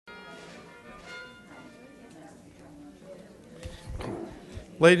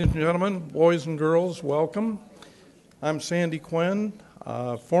Ladies and gentlemen, boys and girls, welcome. I'm Sandy Quinn,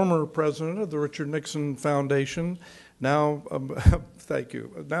 former president of the Richard Nixon Foundation, now, thank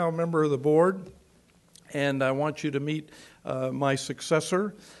you, now a member of the board, and I want you to meet my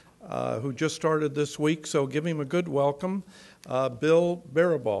successor, who just started this week, so give him a good welcome, Bill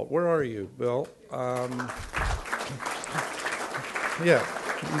Barabalt. Where are you, Bill? Yeah,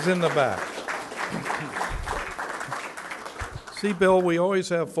 he's in the back. See, Bill, we always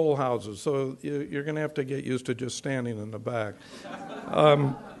have full houses, so you're going to have to get used to just standing in the back.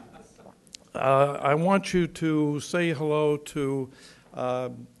 I want you to say hello to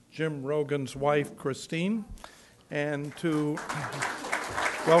Jim Rogan's wife, Christine, and to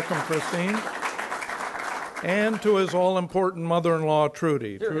welcome Christine, and to his all-important mother-in-law,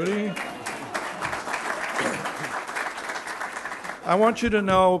 Trudy. Trudy? I want you to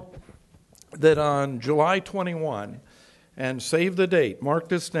know that on July 21, and save the date, mark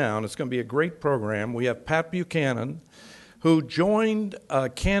this down, it's going to be a great program. We have Pat Buchanan, who joined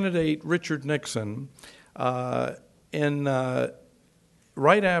candidate Richard Nixon right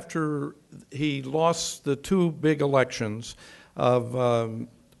after he lost the two big elections of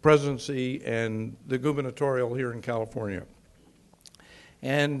presidency and the gubernatorial here in California.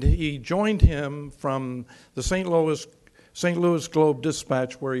 And he joined him from the St. Louis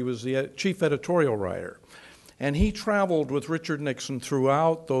Globe-Dispatch, where he was the chief editorial writer. And he traveled with Richard Nixon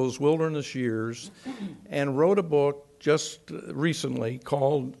throughout those wilderness years and wrote a book just recently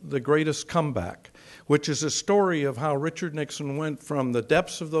called The Greatest Comeback, which is a story of how Richard Nixon went from the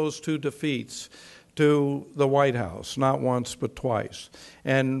depths of those two defeats to the White House, not once but twice.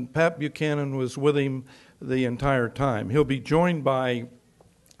 And Pat Buchanan was with him the entire time. He'll be joined by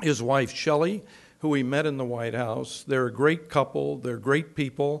his wife, Shelley, who he met in the White House. They're a great couple. They're great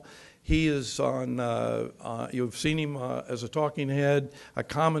people. He is on, you've seen him as a talking head, a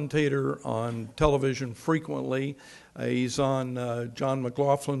commentator on television frequently. He's on John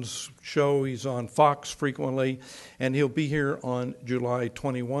McLaughlin's show. He's on Fox frequently. And he'll be here on July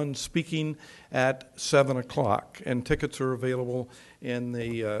 21 speaking at 7 o'clock. And tickets are available in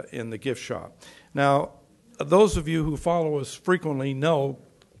the gift shop. Now, those of you who follow us frequently know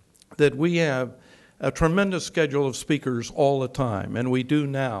that we have a tremendous schedule of speakers all the time, and we do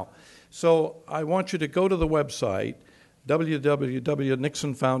now. So I want you to go to the website,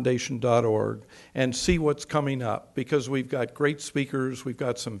 www.nixonfoundation.org, and see what's coming up, because we've got great speakers. We've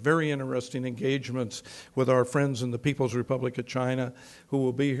got some very interesting engagements with our friends in the People's Republic of China, who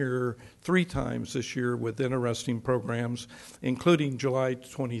will be here 3 times this year with interesting programs, including July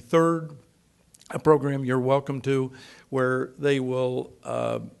 23rd, a program you're welcome to, where they will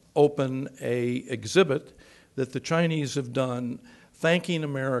open an exhibit that the Chinese have done thanking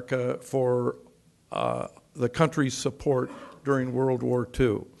America for the country's support during World War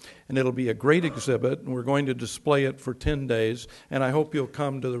II. And it'll be a great exhibit, and we're going to display it for 10 days, and I hope you'll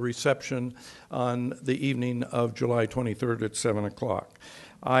come to the reception on the evening of July 23rd at 7 o'clock.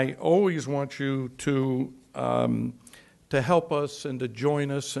 I always want you to help us and to join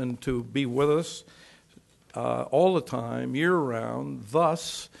us and to be with us all the time, year-round.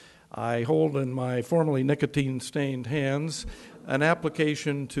 Thus, I hold in my formerly nicotine-stained hands an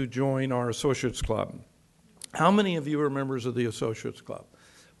application to join our Associates Club. How many of you are members of the Associates Club?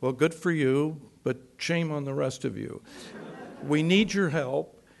 Well, good for you, but shame on the rest of you. We need your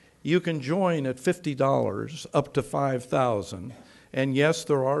help. You can join at $50 up to $5,000. And yes,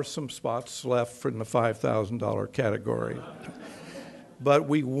 there are some spots left in the $5,000 category. But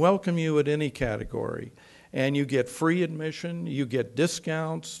we welcome you at any category. And you get free admission, you get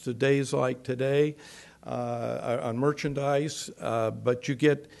discounts to days like today on merchandise, but you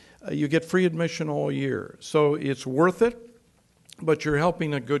get free admission all year. So it's worth it, but you're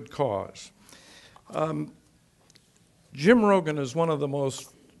helping a good cause. Jim Rogan is one of the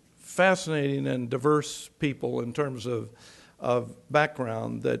most fascinating and diverse people in terms of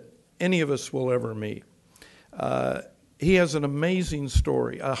background that any of us will ever meet. He has an amazing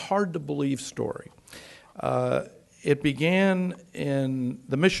story, a hard-to-believe story. It began in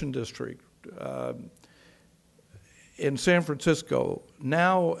the Mission District in San Francisco,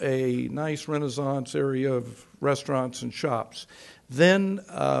 now a nice Renaissance area of restaurants and shops. Then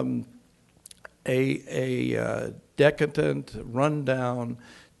a decadent, rundown,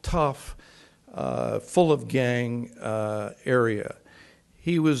 tough, full of gang area.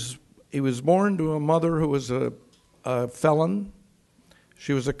 He was born to a mother who was a felon.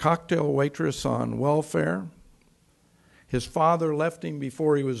 She was a cocktail waitress on welfare. His father left him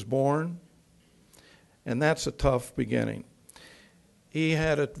before he was born, and that's a tough beginning. He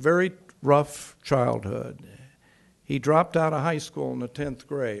had a very rough childhood. He dropped out of high school in the 10th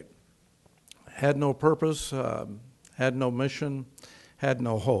grade. Had no purpose, had no mission, had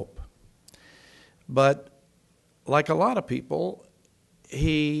no hope. But like a lot of people,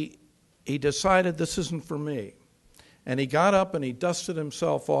 he decided this isn't for me. And he got up and he dusted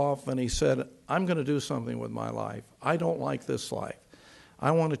himself off and he said, I'm going to do something with my life. I don't like this life.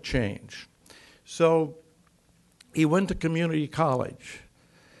 I want to change. So he went to community college,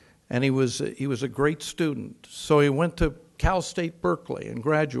 and he was a great student. So he went to Cal State Berkeley and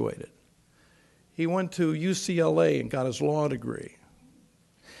graduated. He went to UCLA and got his law degree.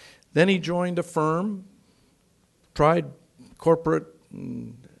 Then he joined a firm, tried corporate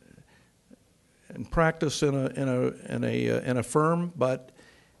and practice in a firm, but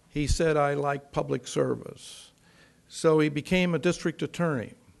he said, I like public service. So he became a district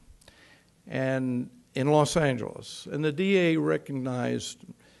attorney and in Los Angeles. And the DA recognized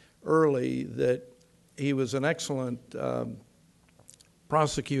early that he was an excellent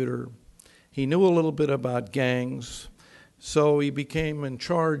prosecutor. He knew a little bit about gangs, so he became in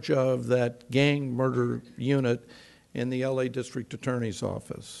charge of that gang murder unit in the LA District Attorney's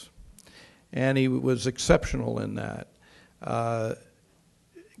Office. And he was exceptional in that.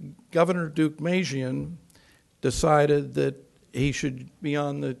 Governor Duke Majian decided that he should be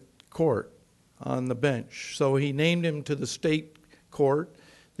on the court, on the bench. So he named him to the state court,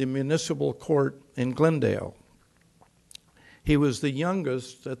 the municipal court in Glendale. He was the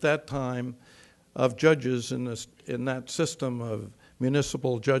youngest at that time of judges in that system of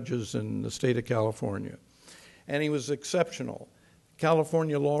municipal judges in the state of California. And he was exceptional.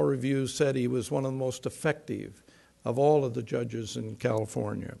 California Law Review said he was one of the most effective of all of the judges in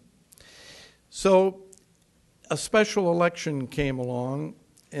California. So a special election came along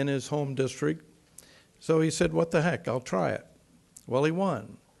in his home district. So he said, what the heck, I'll try it. Well, he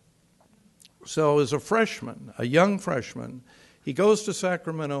won. So as a freshman, a young freshman, he goes to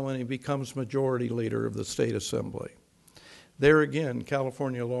Sacramento and he becomes majority leader of the state assembly. There again,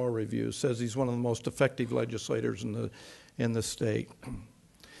 California Law Review says he's one of the most effective legislators in the state.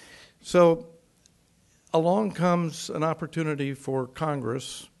 So along comes an opportunity for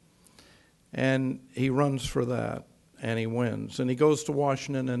Congress, and he runs for that, and he wins. And he goes to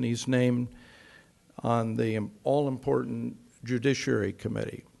Washington, and he's named on the all-important Judiciary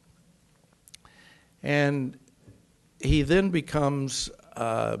Committee. And he then becomes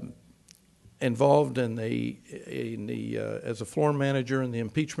involved in as a floor manager in the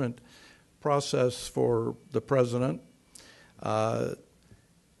impeachment process for the president.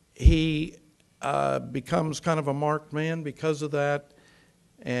 He becomes kind of a marked man because of that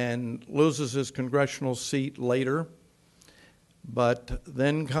and loses his congressional seat later, but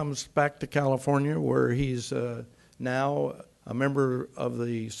then comes back to California where he's now a member of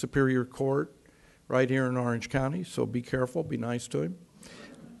the Superior Court right here in Orange County, so be careful, be nice to him.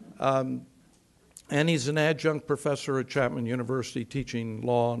 And he's an adjunct professor at Chapman University teaching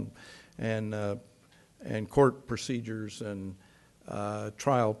law and court procedures and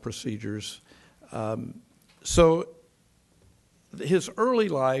trial procedures. So his early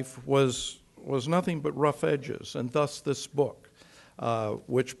life was nothing but rough edges, and thus this book,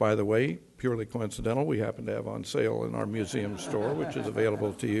 which, by the way, purely coincidental, we happen to have on sale in our museum store, which is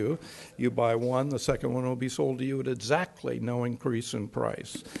available to you. You buy one, the second one will be sold to you at exactly no increase in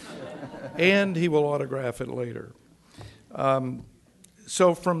price. And he will autograph it later.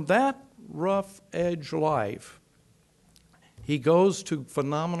 So from that rough edge life, he goes to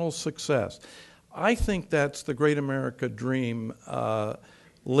phenomenal success. I think that's the great America dream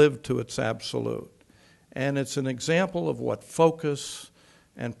lived to its absolute. And it's an example of what focus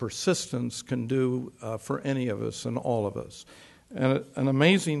and persistence can do for any of us and all of us. And an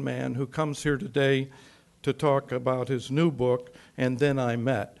amazing man who comes here today to talk about his new book, And Then I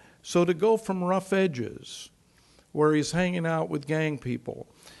Met. So to go from rough edges, where he's hanging out with gang people,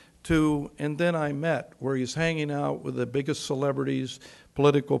 to And Then I Met, where he's hanging out with the biggest celebrities,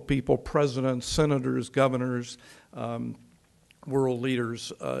 political people, presidents, senators, governors, world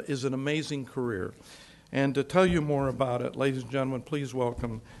leaders, is an amazing career. And to tell you more about it, ladies and gentlemen, please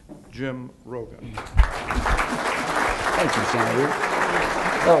welcome Jim Rogan. Thank you, Sandy.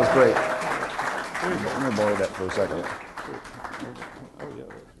 That was great. I'm going to borrow that for a second.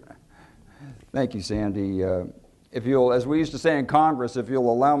 Thank you, Sandy. If you'll, as we used to say in Congress, if you'll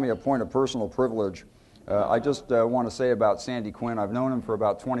allow me a point of personal privilege, I just want to say about Sandy Quinn, I've known him for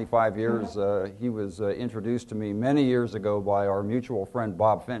about 25 years. He was introduced to me many years ago by our mutual friend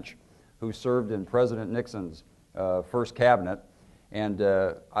Bob Finch, who served in President Nixon's first cabinet. And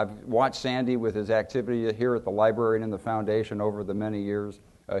I've watched Sandy with his activity here at the library and in the foundation over the many years.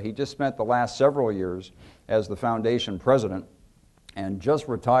 He just spent the last several years as the foundation president and just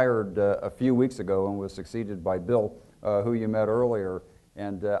retired a few weeks ago and was succeeded by Bill, who you met earlier.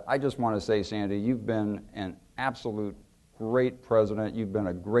 And I just want to say, Sandy, you've been an absolute great president. You've been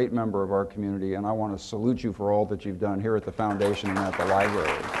a great member of our community, and I want to salute you for all that you've done here at the foundation and at the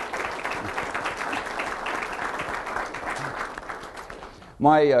library.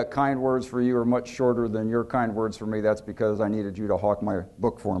 My kind words for you are much shorter than your kind words for me. That's because I needed you to hawk my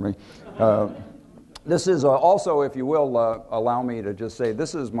book for me. This is also, if you will, allow me to just say,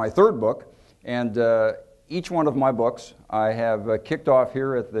 this is my third book, and each one of my books I have kicked off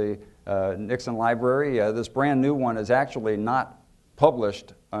here at the Nixon Library. This brand new one is actually not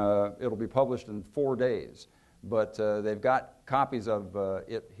published. It'll be published in 4 days, but they've got copies of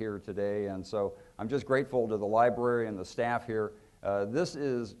it here today, and so I'm just grateful to the library and the staff here.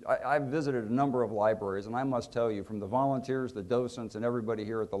 I've visited a number of libraries, and I must tell you, from the volunteers, the docents, and everybody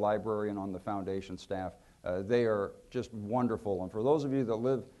here at the library and on the foundation staff, they are just wonderful. And for those of you that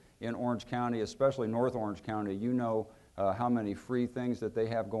live in Orange County, especially North Orange County, you know how many free things that they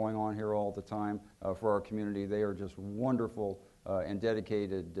have going on here all the time for our community. They are just wonderful and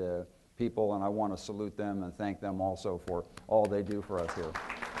dedicated people, and I want to salute them and thank them also for all they do for us here.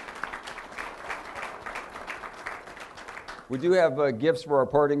 We do have gifts for our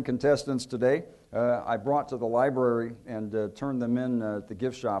parting contestants today. I brought to the library and turned them in at the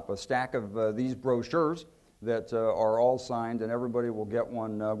gift shop a stack of these brochures that are all signed, and everybody will get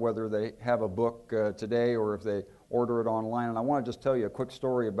one whether they have a book today or if they order it online. And I want to just tell you a quick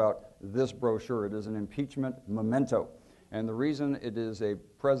story about this brochure. It is an impeachment memento. And the reason it is a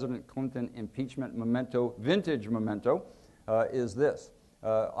President Clinton impeachment memento, vintage memento, is this.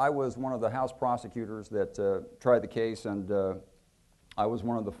 I was one of the House prosecutors that tried the case, and I was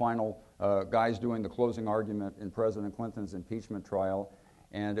one of the final guys doing the closing argument in President Clinton's impeachment trial.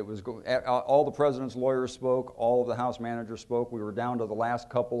 And it was all the president's lawyers spoke, all of the House managers spoke. We were down to the last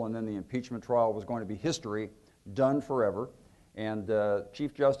couple, and then the impeachment trial was going to be history, done forever. And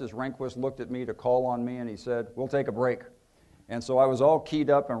Chief Justice Rehnquist looked at me to call on me, and he said, "We'll take a break." And so I was all keyed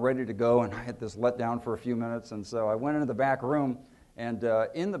up and ready to go, and I had this letdown for a few minutes. And so I went into the back room, and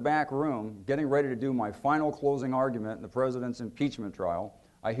in the back room, getting ready to do my final closing argument in the president's impeachment trial,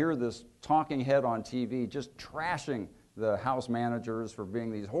 I hear this talking head on TV just trashing the House managers for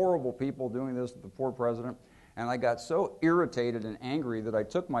being these horrible people doing this to the poor president. And I got so irritated and angry that I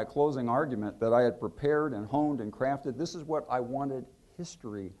took my closing argument that I had prepared and honed and crafted. This is what I wanted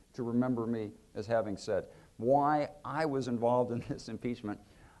history to remember me as having said. Why I was involved in this impeachment.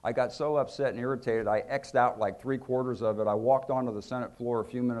 I got so upset and irritated, I X'd out like 3/4 of it. I walked onto the Senate floor a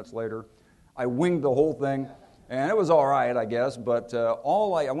few minutes later. I winged the whole thing, and it was all right, I guess, but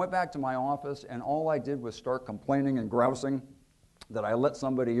I went back to my office, and all I did was start complaining and grousing that I let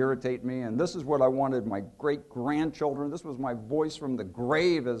somebody irritate me, and this is what I wanted my great-grandchildren. This was my voice from the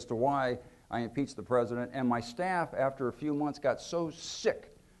grave as to why I impeached the president, and my staff, after a few months, got so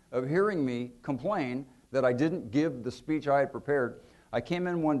sick of hearing me complain that I didn't give the speech I had prepared. I came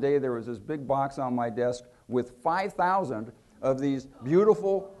in one day, there was this big box on my desk with 5,000 of these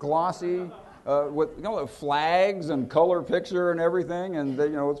beautiful, glossy, with flags and color picture and everything, and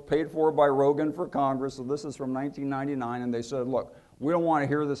it's paid for by Rogan for Congress, so this is from 1999, and they said, "Look, we don't want to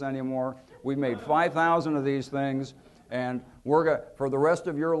hear this anymore. We've made 5,000 of these things, and for the rest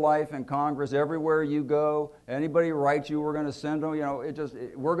of your life in Congress, everywhere you go, anybody writes you, we're going to send them,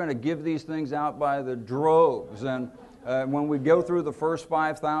 we're going to give these things out by the droves, and when we go through the first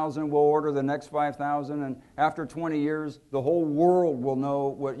 5,000, we'll order the next 5,000, and after 20 years, the whole world will know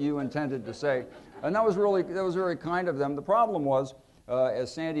what you intended to say." And that was very kind of them. The problem was,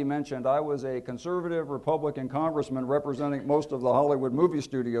 as Sandy mentioned, I was a conservative Republican congressman representing most of the Hollywood movie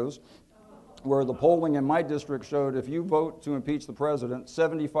studios, where the polling in my district showed if you vote to impeach the president,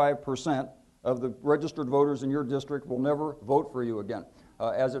 75% of the registered voters in your district will never vote for you again.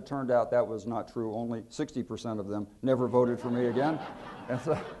 As it turned out, that was not true. Only 60% of them never voted for me again. And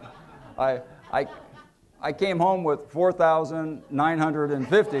so I came home with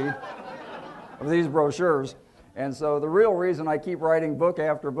 4,950 of these brochures. And so the real reason I keep writing book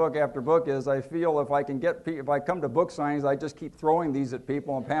after book after book is I feel if I come to book signings, I just keep throwing these at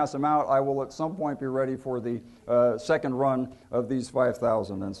people and pass them out, I will at some point be ready for the second run of these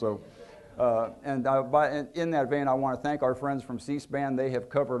 5,000. And so in that vein, I want to thank our friends from C-SPAN. They have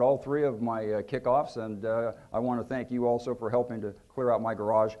covered all 3 of my kickoffs, and I want to thank you also for helping to clear out my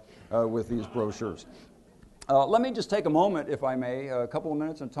garage with these brochures. Let me just take a moment, if I may, a couple of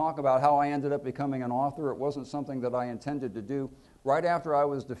minutes, and talk about how I ended up becoming an author. It wasn't something that I intended to do. Right after I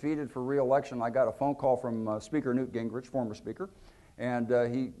was defeated for re-election, I got a phone call from Speaker Newt Gingrich, former Speaker,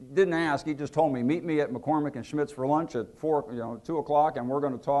 And he didn't ask, he just told me, meet me at McCormick and Schmidt's for lunch at 2 o'clock, and we're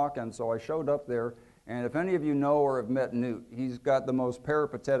going to talk. And so I showed up there. And if any of you know or have met Newt, he's got the most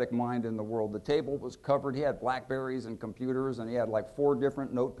peripatetic mind in the world. The table was covered. He had BlackBerries and computers, and he had like 4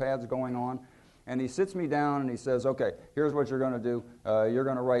 different notepads going on. And he sits me down and he says, okay, here's what you're going to do. You're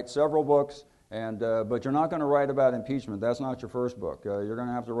going to write several books, but you're not going to write about impeachment. That's not your first book. You're going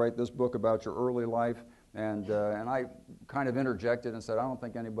to have to write this book about your early life. And I kind of interjected and said, I don't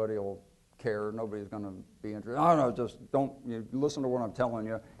think anybody will care. Nobody's going to be interested. No, just don't listen to what I'm telling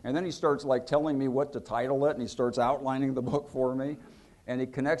you. And then he starts like telling me what to title it, and he starts outlining the book for me. And he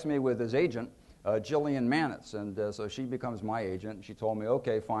connects me with his agent, Jillian Manis. And so she becomes my agent. And she told me,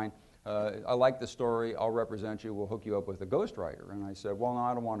 okay, fine. I like the story. I'll represent you. We'll hook you up with a ghostwriter. And I said, well, no,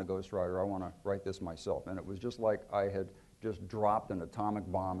 I don't want a ghostwriter. I want to write this myself. And it was just like I had just dropped an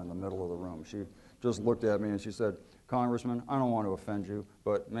atomic bomb in the middle of the room. She just looked at me and she said, Congressman, I don't want to offend you,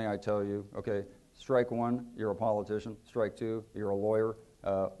 but may I tell you, okay, strike 1, you're a politician. Strike 2, you're a lawyer.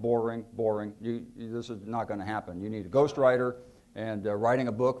 Boring. This is not going to happen. You need a ghostwriter, and writing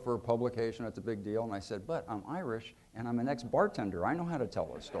a book for publication, it's a big deal. And I said, but I'm Irish, and I'm an ex-bartender. I know how to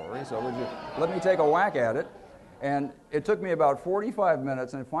tell a story, so would you let me take a whack at it? And it took me about 45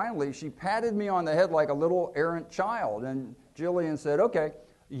 minutes, and finally she patted me on the head like a little errant child. And Jillian said, okay,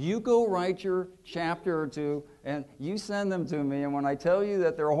 you go write your chapter or 2, and you send them to me, and when I tell you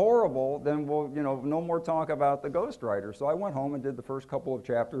that they're horrible, then we'll, no more talk about the ghostwriter. So I went home and did the first couple of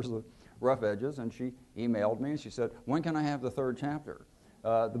chapters of Rough Edges, and she emailed me, and she said, when can I have the 3rd chapter?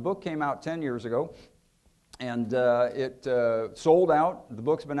 The book came out 10 years ago, and it sold out. The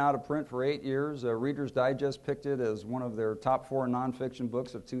book's been out of print for 8 years. Reader's Digest picked it as one of their top 4 nonfiction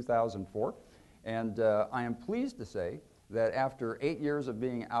books of 2004. And I am pleased to say that after 8 years of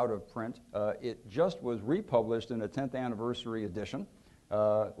being out of print, it just was republished in a 10th anniversary edition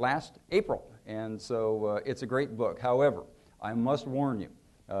last April. And so it's a great book. However, I must warn you,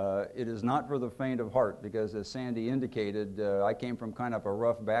 it is not for the faint of heart, because as Sandy indicated, I came from kind of a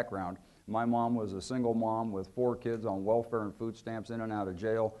rough background. My mom was a single mom with 4 kids on welfare and food stamps, in and out of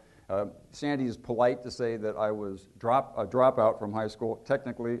jail. Sandy is polite to say that I was a dropout from high school.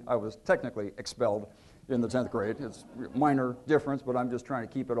 I was technically expelled in the 10th grade. It's a minor difference, but I'm just trying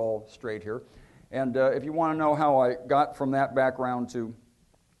to keep it all straight here. And if you want to know how I got from that background to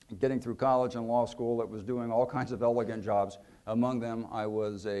getting through college and law school, it was doing all kinds of elegant jobs. Among them, I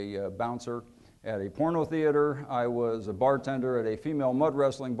was a bouncer at a porno theater. I was a bartender at a female mud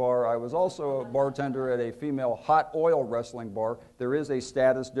wrestling bar. I was also a bartender at a female hot oil wrestling bar. There is a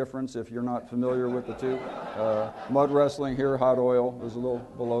status difference if you're not familiar with the two. Mud wrestling here, hot oil was a little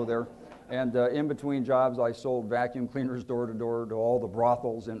below there. And in between jobs, I sold vacuum cleaners door to door to all the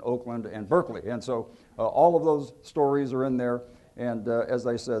brothels in Oakland and Berkeley. And so all of those stories are in there. And as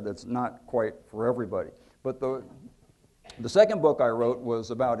I said, it's not quite for everybody. But the second book I wrote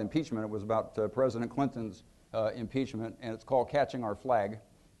was about impeachment. It was about President Clinton's impeachment, and it's called Catching Our Flag,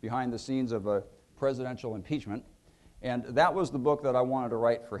 Behind the Scenes of a Presidential Impeachment. And that was the book that I wanted to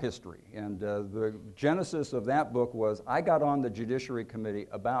write for history. And the genesis of that book was I got on the Judiciary Committee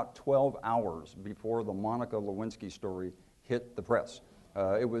about 12 hours before the Monica Lewinsky story hit the press.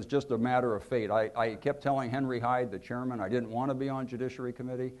 It was just a matter of fate. I kept telling Henry Hyde, the chairman, I didn't want to be on Judiciary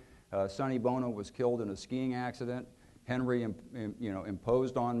Committee. Sonny Bono was killed in a skiing accident. Henry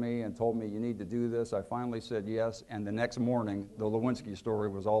imposed on me and told me, you need to do this. I finally said yes, and the next morning, the Lewinsky story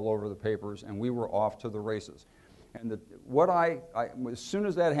was all over the papers, and we were off to the races. And as soon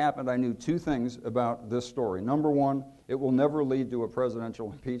as that happened, I knew 2 things about this story. Number 1, it will never lead to a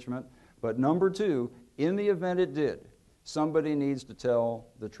presidential impeachment. But number 2, in the event it did, somebody needs to tell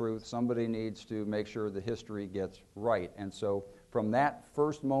the truth. Somebody needs to make sure the history gets right. And so from that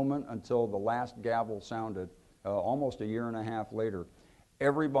first moment until the last gavel sounded, almost a year and a half later,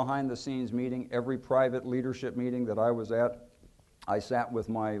 every behind-the-scenes meeting, every private leadership meeting that I was at, I sat with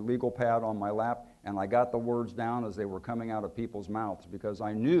my legal pad on my lap, and I got the words down as they were coming out of people's mouths, because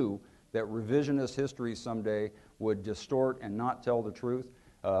I knew that revisionist history someday would distort and not tell the truth.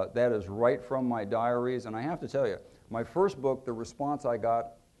 That is right from my diaries, and I have to tell you, my first book, the response I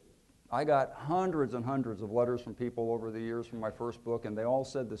got hundreds and hundreds of letters from people over the years from my first book, and they all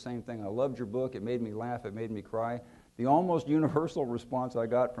said the same thing. I loved your book. It made me laugh. It made me cry. The almost universal response I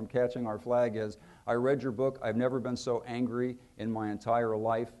got from Catching Our Flag is, I read your book. I've never been so angry in my entire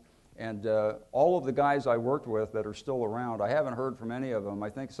life. And all of the guys I worked with that are still around, I haven't heard from any of them. I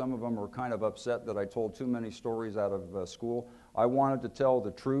think some of them were kind of upset that I told too many stories out of school. I wanted to tell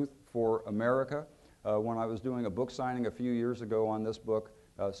the truth for America. When I was doing a book signing a few years ago on this book,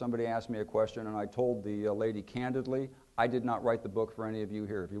 somebody asked me a question, and I told the lady candidly, I did not write the book for any of you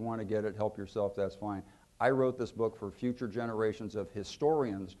here. If you want to get it, help yourself, that's fine. I wrote this book for future generations of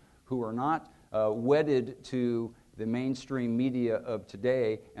historians who are not wedded to the mainstream media of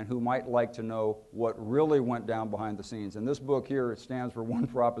today and who might like to know what really went down behind the scenes. And this book here, it stands for one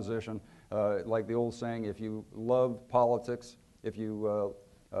proposition, like the old saying, if you love politics, if you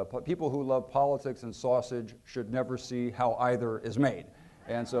people who love politics and sausage should never see how either is made.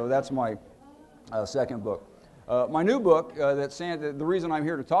 And so that's my second book. My new book, the reason I'm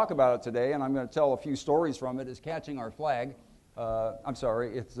here to talk about it today, and I'm going to tell a few stories from it, is Catching Our Flag.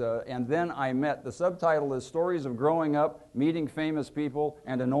 It's And Then I Met. The subtitle is Stories of Growing Up, Meeting Famous People,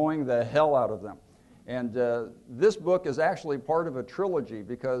 and Annoying the Hell Out of Them. And this book is actually part of a trilogy,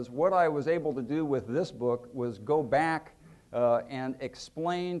 because what I was able to do with this book was go back and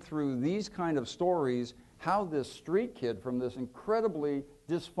explain through these kind of stories how this street kid from this incredibly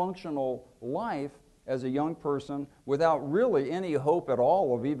dysfunctional life as a young person, without really any hope at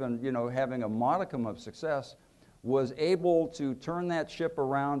all of even, having a modicum of success, was able to turn that ship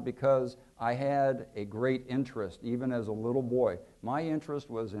around because I had a great interest, even as a little boy. My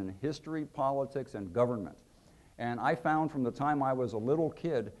interest was in history, politics, and government. And I found from the time I was a little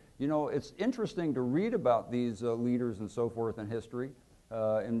kid, it's interesting to read about these leaders and so forth in history,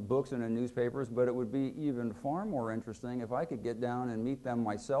 in books and in newspapers, but it would be even far more interesting if I could get down and meet them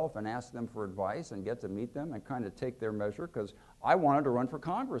myself and ask them for advice and get to meet them and kind of take their measure, because I wanted to run for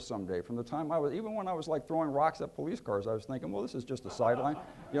Congress someday. From the time even when I was like throwing rocks at police cars, I was thinking, well, this is just a sideline.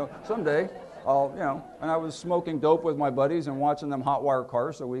 Someday I'll, and I was smoking dope with my buddies and watching them hot wire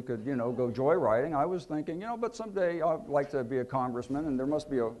cars so we could, go joyriding. I was thinking, but someday I'd like to be a congressman, and there must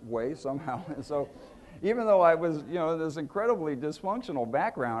be a way somehow. And so, even though I was, this incredibly dysfunctional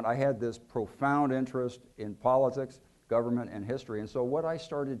background, I had this profound interest in politics, government, and history. And so what I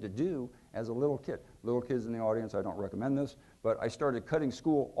started to do as a little kids in the audience, I don't recommend this, but I started cutting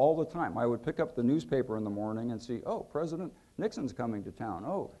school all the time. I would pick up the newspaper in the morning and see, oh, President Nixon's coming to town.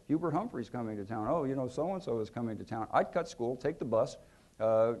 Oh, Hubert Humphrey's coming to town. Oh, so-and-so is coming to town. I'd cut school, take the bus,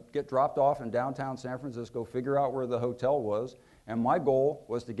 get dropped off in downtown San Francisco, figure out where the hotel was, and my goal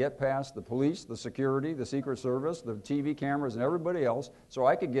was to get past the police, the security, the Secret Service, the TV cameras, and everybody else, so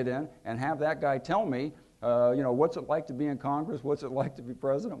I could get in and have that guy tell me, what's it like to be in Congress, what's it like to be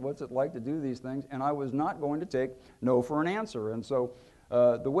president, what's it like to do these things, and I was not going to take no for an answer. And so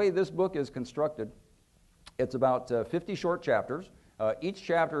the way this book is constructed, it's about 50 short chapters, each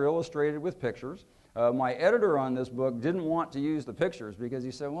chapter illustrated with pictures. My editor on this book didn't want to use the pictures because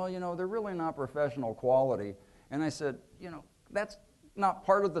he said, well, they're really not professional quality. And I said, that's not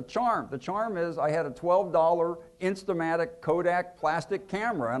part of the charm. The charm is I had a $12 Instamatic Kodak plastic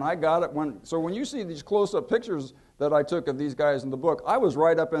camera, and I got it so when you see these close-up pictures that I took of these guys in the book, I was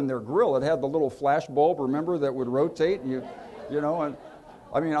right up in their grill. It had the little flash bulb, remember, that would rotate, and and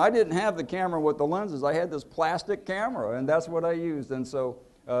I mean, I didn't have the camera with the lenses. I had this plastic camera, and that's what I used. And so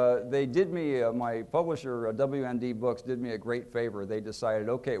they did me, my publisher, WND Books, did me a great favor. They decided,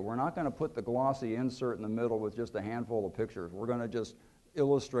 okay, we're not going to put the glossy insert in the middle with just a handful of pictures. We're going to just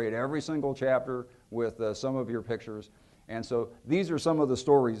illustrate every single chapter with some of your pictures. And so these are some of the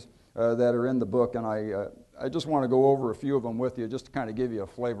stories that are in the book, and I just want to go over a few of them with you just to kind of give you a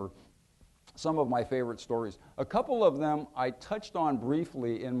flavor. Some of my favorite stories. A couple of them I touched on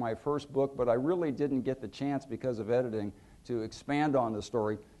briefly in my first book, but I really didn't get the chance because of editing to expand on the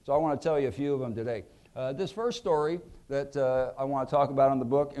story. So I want to tell you a few of them today. This first story that I want to talk about in the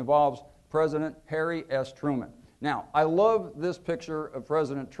book involves President Harry S. Truman. Now, I love this picture of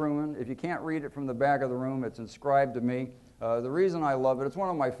President Truman. If you can't read it from the back of the room, it's inscribed to me. The reason I love it, it's one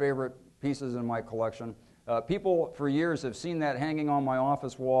of my favorite pieces in my collection. People for years have seen that hanging on my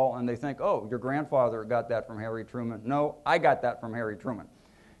office wall, and they think, oh, your grandfather got that from Harry Truman. No, I got that from Harry Truman.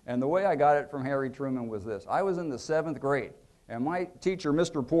 And the way I got it from Harry Truman was this. I was in the 7th grade, and my teacher,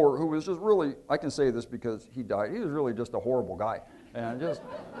 Mr. Poor, who was just really, I can say this because he died, he was really just a horrible guy, and just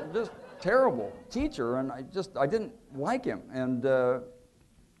terrible teacher, and I didn't like him. And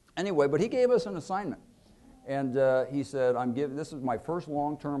anyway, but he gave us an assignment, and he said, this is my first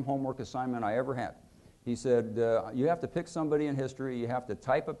long-term homework assignment I ever had. He said, you have to pick somebody in history, you have to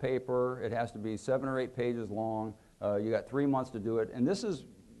type a paper, it has to be 7 or 8 pages long, you got 3 months to do it, and this is,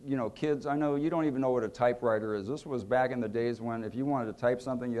 kids, I know you don't even know what a typewriter is. This was back in the days when if you wanted to type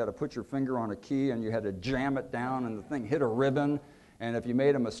something, you had to put your finger on a key and you had to jam it down and the thing hit a ribbon, and if you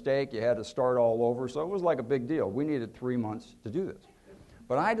made a mistake, you had to start all over, so it was like a big deal. We needed 3 months to do this.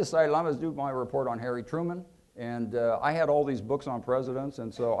 But I decided I'm going to do my report on Harry Truman, and I had all these books on presidents,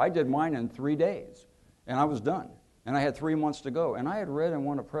 and so I did mine in 3 days, and I was done. And I had 3 months to go, and I had read in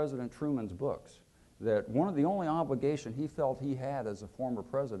one of President Truman's books that one of the only obligation he felt he had as a former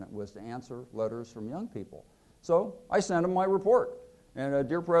president was to answer letters from young people. So I sent him my report. And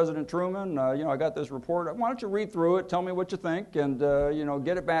dear President Truman, I got this report. Why don't you read through it, tell me what you think, and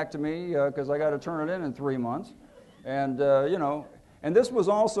get it back to me because I got to turn it in 3 months. And and this was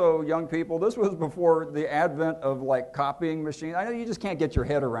also, young people, this was before the advent of like copying machines. I know you just can't get your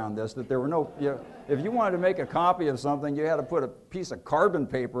head around this, that there were no, if you wanted to make a copy of something, you had to put a piece of carbon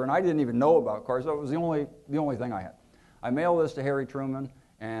paper, and I didn't even know about cars, so it was the only thing I had. I mailed this to Harry Truman,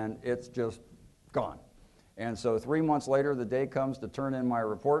 and it's just gone. And so 3 months later, the day comes to turn in my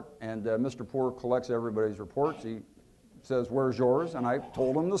report, and Mr. Poor collects everybody's reports. He says, "Where's yours?" And I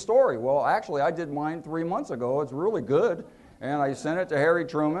told him the story. Well, actually, I did mine 3 months ago. It's really good. And I sent it to Harry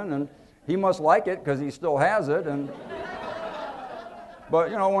Truman, and he must like it because he still has it. But,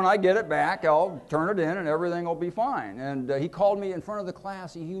 when I get it back, I'll turn it in and everything will be fine. And he called me in front of the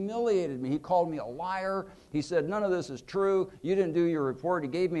class. He humiliated me. He called me a liar. He said, "None of this is true. You didn't do your report." He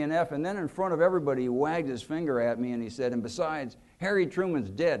gave me an F. And then in front of everybody, he wagged his finger at me and he said, "And besides, Harry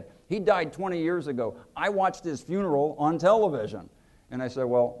Truman's dead. He died 20 years ago. I watched his funeral on television." And I said,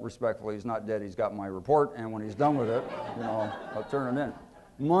 "Well, respectfully, he's not dead. He's got my report, and when he's done with it, I'll turn it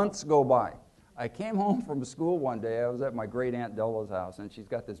in." Months go by. I came home from school one day. I was at my great Aunt Della's house, and she's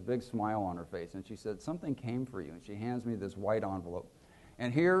got this big smile on her face. And she said, "Something came for you." And she hands me this white envelope.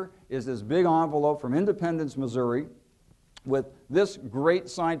 And here is this big envelope from Independence, Missouri, with this great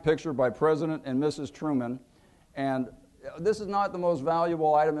signed picture by President and Mrs. Truman. And this is not the most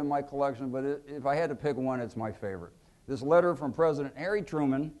valuable item in my collection, but if I had to pick one, it's my favorite. This letter from President Harry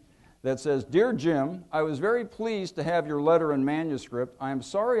Truman that says, "Dear Jim, I was very pleased to have your letter in manuscript. I am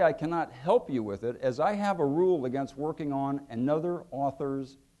sorry I cannot help you with it, as I have a rule against working on another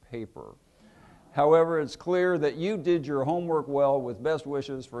author's paper. However, it's clear that you did your homework well. With best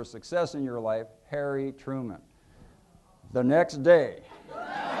wishes for success in your life, Harry Truman." The next day,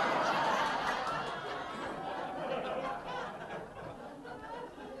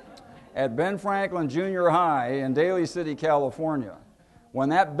 at Ben Franklin Junior High in Daly City, California, when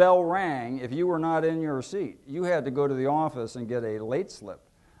that bell rang, if you were not in your seat, you had to go to the office and get a late slip.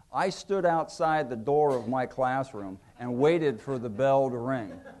 I stood outside the door of my classroom and waited for the bell to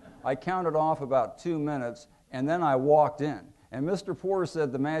ring. I counted off about 2 minutes, and then I walked in. And Mr. Poor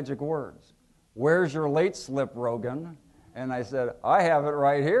said the magic words, "Where's your late slip, Rogan?" And I said, "I have it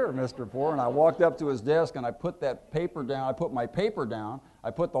right here, Mr. Poor." And I walked up to his desk, and I put that paper down. I put my paper down,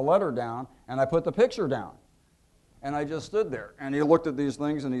 I put the letter down, and I put the picture down. And I just stood there. And he looked at these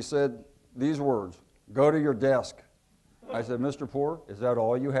things, and he said these words, "Go to your desk." I said, "Mr. Poor, is that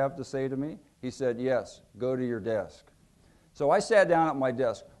all you have to say to me?" He said, "Yes, go to your desk." So I sat down at my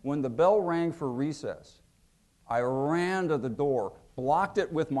desk. When the bell rang for recess, I ran to the door, blocked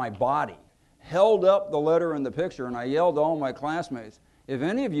it with my body, held up the letter and the picture, and I yelled to all my classmates, "If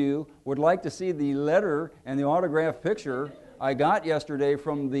any of you would like to see the letter and the autographed picture I got yesterday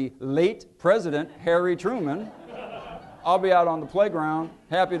from the late President Harry Truman, I'll be out on the playground,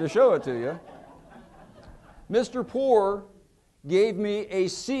 happy to show it to you." Mr. Poor gave me a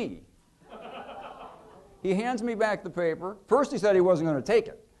C. He hands me back the paper. First he said he wasn't going to take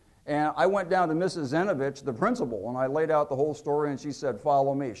it. And I went down to Mrs. Zenovich, the principal, and I laid out the whole story, and she said,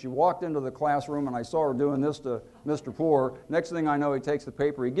 "Follow me." She walked into the classroom, and I saw her doing this to Mr. Poor. Next thing I know, he takes the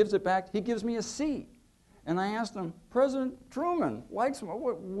paper, he gives it back, he gives me a C. And I asked him, "President Truman likes me.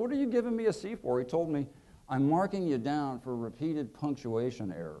 What are you giving me a C for?" He told me, "I'm marking you down for repeated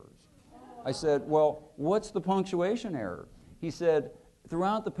punctuation errors." I said, "Well, what's the punctuation error?" He said,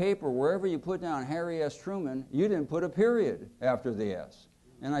 "Throughout the paper, wherever you put down Harry S. Truman, you didn't put a period after the S."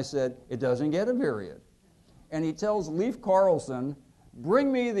 And I said, "It doesn't get a period." And he tells Leif Carlson,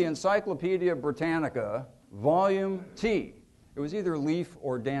 "Bring me the Encyclopedia Britannica, Volume T." It was either Leif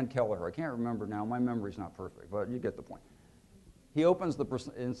or Dan Kelleher. I can't remember now. My memory's not perfect, but you get the point. He opens the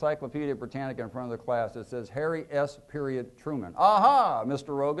Encyclopedia Britannica in front of the class. It says, "Harry S. period Truman." "Aha,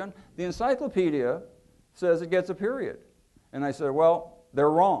 Mr. Rogan, the encyclopedia says it gets a period." And I said, "Well, they're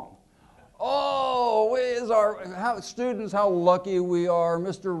wrong." "Oh, students, how lucky we are.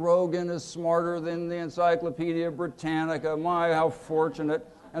 Mr. Rogan is smarter than the Encyclopedia Britannica. My, how fortunate."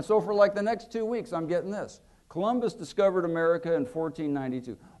 And so for like the next 2 weeks, I'm getting this. "Columbus discovered America in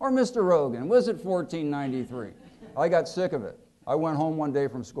 1492. Or Mr. Rogan, was it 1493? I got sick of it. I went home one day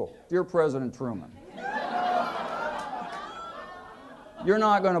from school. "Dear President Truman, you're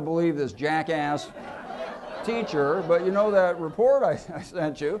not going to believe this jackass teacher, but you know that report I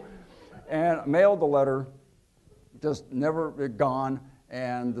sent you?" And mailed the letter, just never gone,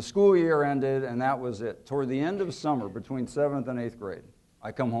 and the school year ended, and that was it. Toward the end of summer, between 7th and 8th grade,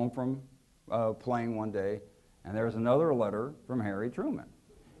 I come home from playing one day, and there's another letter from Harry Truman.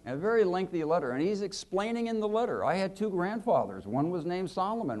 And a very lengthy letter, and he's explaining in the letter, I had 2 grandfathers. One was named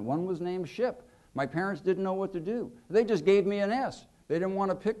Solomon, one was named Ship. My parents didn't know what to do. They just gave me an S. They didn't want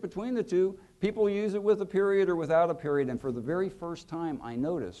to pick between the two. People use it with a period or without a period, and for the very first time I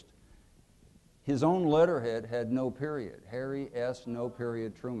noticed his own letterhead had no period. Harry S. no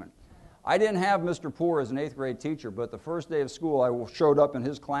period Truman. I didn't have Mr. Poor as an 8th grade teacher, but the first day of school I showed up in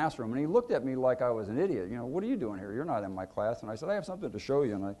his classroom, and he looked at me like I was an idiot. You know, what are you doing here? You're not in my class. And I said, I have something to show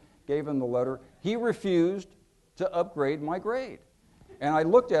you, and I gave him the letter. He refused to upgrade my grade. And I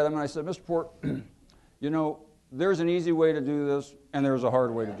looked at him and I said, Mr. Poor, you know, there's an easy way to do this, and there's a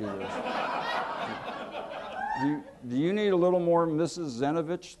hard way to do this. Do you need a little more Mrs.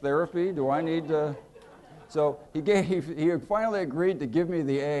 Zenovich therapy? Do I need to? So he finally agreed to give me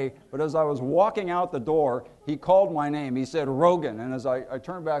the A, but as I was walking out the door, he called my name. He said, Rogan. And as I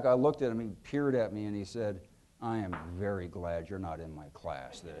turned back, I looked at him, he peered at me, and he said, I am very glad you're not in my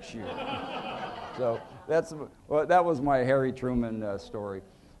class this year. So that was my Harry Truman story.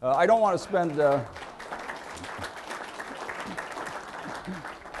 I don't want to spend...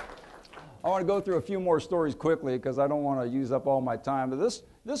 I want to go through a few more stories quickly because I don't want to use up all my time. But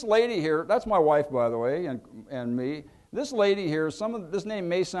this lady here, that's my wife, by the way, and me. This lady here, this name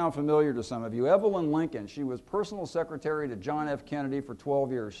may sound familiar to some of you, Evelyn Lincoln. She was personal secretary to John F. Kennedy for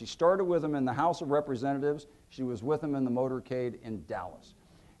 12 years. She started with him in the House of Representatives. She was with him in the motorcade in Dallas.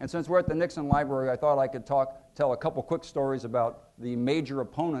 And since we're at the Nixon Library, I thought I could tell a couple quick stories about the major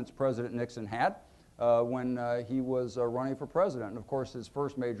opponents President Nixon had when he was running for president. And of course, his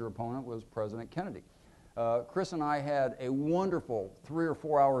first major opponent was President Kennedy. Chris and I had a wonderful 3 or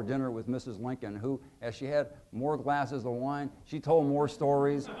 4 hour dinner with Mrs. Lincoln, who, as she had more glasses of wine, she told more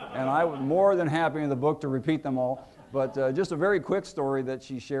stories, and I was more than happy in the book to repeat them all. But just a very quick story that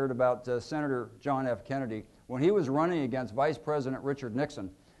she shared about Senator John F. Kennedy. When he was running against Vice President Richard Nixon,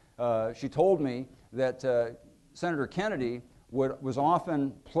 she told me that Senator Kennedy was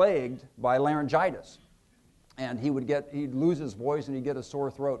often plagued by laryngitis, and he'd lose his voice and he'd get a sore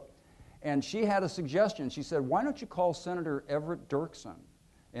throat. And she had a suggestion. She said, why don't you call Senator Everett Dirksen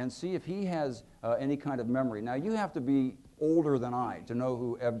and see if he has any kind of memory. Now, you have to be older than I to know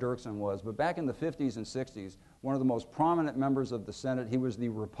who Ev Dirksen was, but back in the 50s and 60s, one of the most prominent members of the Senate, he was the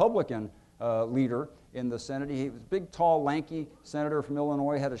Republican leader in the Senate. He was a big, tall, lanky senator from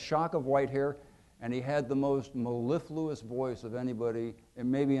Illinois, had a shock of white hair, and he had the most mellifluous voice of anybody,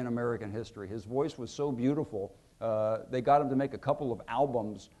 and maybe in American history. His voice was so beautiful, they got him to make a couple of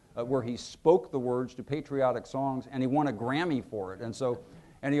albums where he spoke the words to patriotic songs, and he won a Grammy for it.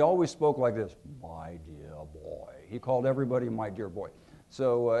 And he always spoke like this, my dear boy. He called everybody my dear boy.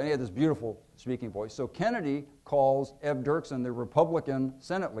 So he had this beautiful speaking voice. So Kennedy calls Ev Dirksen, the Republican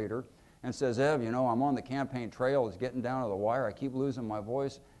Senate leader, and says, Ev, you know, I'm on the campaign trail. It's getting down to the wire. I keep losing my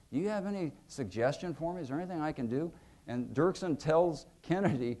voice. Do you have any suggestion for me? Is there anything I can do? And Dirksen tells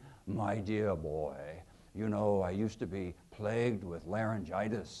Kennedy, my dear boy, you know, I used to be plagued with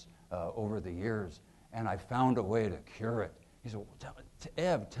laryngitis over the years, and I found a way to cure it. He said, well,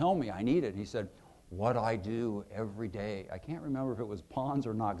 Ev, tell me, I need it. He said, what I do every day, I can't remember if it was Pond's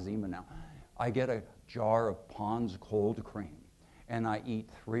or Noxzema now. I get a jar of Pond's cold cream, and I eat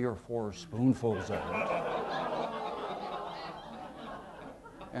 3 or 4 spoonfuls of it.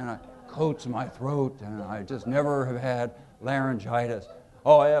 And it coats my throat, and I just never have had laryngitis.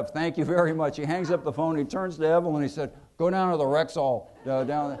 Oh, Ev, thank you very much. He hangs up the phone, he turns to Evelyn, he said, go down to the Rexall,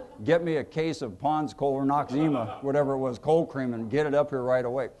 down, get me a case of Pond's cold or Noxzema, whatever it was, cold cream, and get it up here right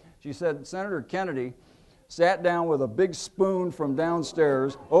away. She said, Senator Kennedy sat down with a big spoon from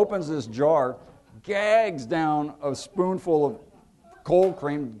downstairs, opens this jar, gags down a spoonful of cold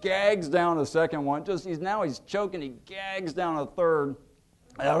cream, gags down a second one, he's choking, he gags down a third.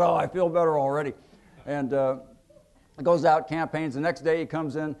 I don't know, I feel better already. And goes out, campaigns. The next day he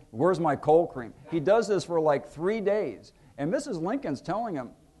comes in, where's my cold cream? He does this for like 3 days. And Mrs. Lincoln's telling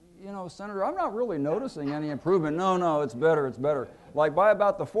him, you know, Senator, I'm not really noticing any improvement. No, it's better, it's better. Like by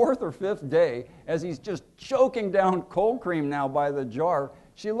about the 4th or 5th day, as he's just choking down cold cream now by the jar,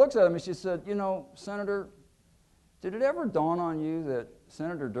 she looks at him and she said, you know, Senator, did it ever dawn on you that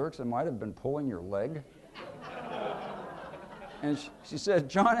Senator Dirksen might have been pulling your leg? And she said,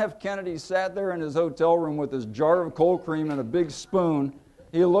 John F. Kennedy sat there in his hotel room with his jar of cold cream and a big spoon.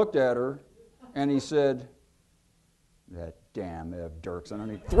 He looked at her, and he said, that damn Ev Dirksen. And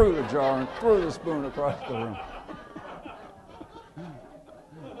he threw the jar and threw the spoon across the room.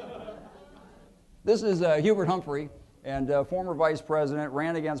 This is Hubert Humphrey, and former vice president,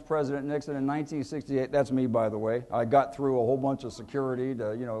 ran against President Nixon in 1968. That's me, by the way. I got through a whole bunch of security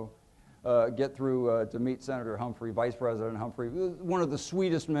to, get through to meet Senator Humphrey, Vice President Humphrey, one of the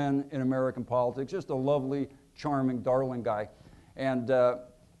sweetest men in American politics, just a lovely, charming, darling guy. And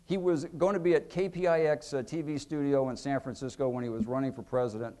he was going to be at KPIX TV studio in San Francisco when he was running for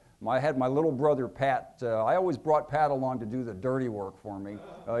president. I had my little brother, Pat. I always brought Pat along to do the dirty work for me.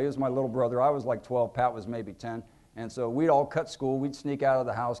 He was my little brother. I was like 12. Pat was maybe 10. And so we'd all cut school. We'd sneak out of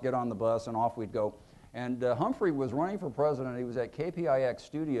the house, get on the bus, and off we'd go. And Humphrey was running for president. He was at KPIX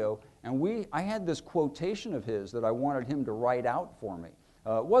studio. And I had this quotation of his that I wanted him to write out for me.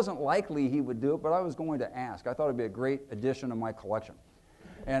 It wasn't likely he would do it, but I was going to ask. I thought it would be a great addition to my collection.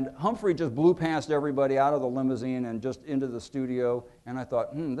 And Humphrey just blew past everybody out of the limousine and just into the studio. And I thought,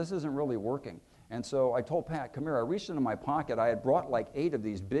 this isn't really working. And so I told Pat, come here. I reached into my pocket. I had brought like 8 of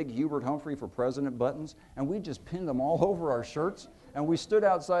these big Hubert Humphrey for President buttons. And we just pinned them all over our shirts. And we stood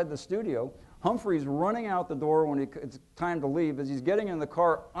outside the studio. Humphrey's running out the door when it's time to leave. As he's getting in the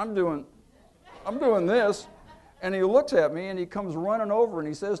car, I'm doing this. And he looks at me and he comes running over and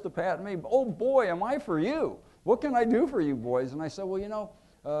he says to Pat and me, oh boy, am I for you? What can I do for you boys? And I said, well, you know,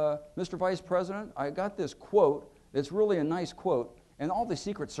 Mr. Vice President, I got this quote. It's really a nice quote. And all the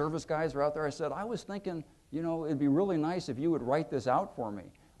Secret Service guys are out there. I said, I was thinking, you know, it'd be really nice if you would write this out for me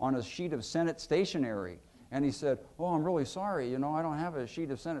on a sheet of Senate stationery. And he said, oh, I'm really sorry. You know, I don't have a sheet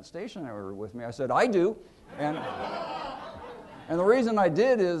of Senate stationery with me. I said, I do. And the reason I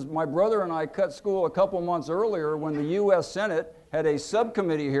did is my brother and I cut school a couple months earlier when the U.S. Senate had a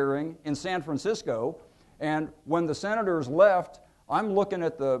subcommittee hearing in San Francisco. And when the senators left, I'm looking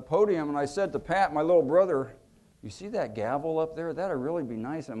at the podium, and I said to Pat, my little brother, you see that gavel up there? That'd really be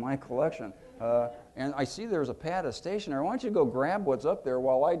nice in my collection. And I see there's a pad of stationery. Why don't you go grab what's up there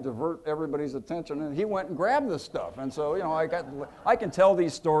while I divert everybody's attention? And he went and grabbed this stuff. And so, you know, I can tell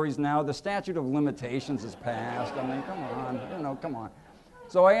these stories now. The statute of limitations is passed. I mean, come on.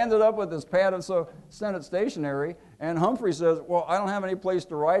 So I ended up with this pad of Senate stationery, and Humphrey says, well, I don't have any place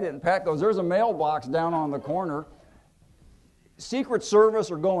to write it. And Pat goes, there's a mailbox down on the corner. Secret Service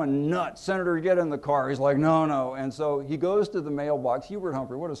are going nuts. Senator, get in the car. He's like, no. And so he goes to the mailbox. Hubert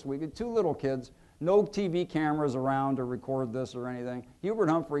Humphrey, what a sweet, 2 little kids, no TV cameras around to record this or anything. Hubert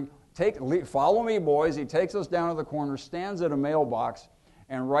Humphrey, follow me, boys. He takes us down to the corner, stands at a mailbox,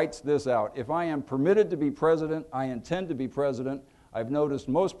 and writes this out. If I am permitted to be president, I intend to be president. I've noticed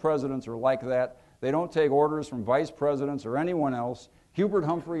most presidents are like that. They don't take orders from vice presidents or anyone else. Hubert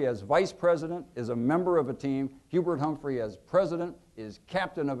Humphrey as vice president is a member of a team. Hubert Humphrey as president is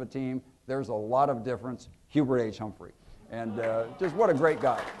captain of a team. There's a lot of difference. Hubert H. Humphrey. And just what a great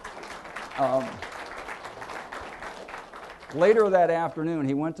guy. Later that afternoon,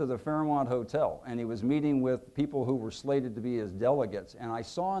 he went to the Fairmont Hotel, and he was meeting with people who were slated to be his delegates. And I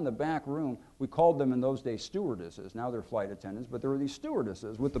saw in the back room, we called them in those days stewardesses. Now they're flight attendants, but there were these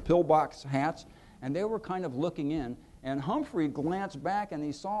stewardesses with the pillbox hats, and they were kind of looking in. And Humphrey glanced back, and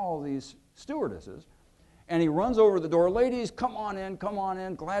he saw all these stewardesses. And he runs over the door, ladies, come on in,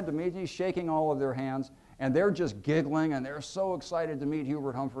 glad to meet you. He's shaking all of their hands, and they're just giggling, and they're so excited to meet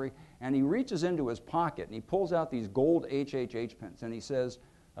Hubert Humphrey. And he reaches into his pocket, and he pulls out these gold HHH pins, and he says,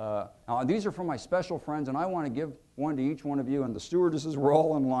 these are for my special friends, and I want to give one to each one of you. And the stewardesses were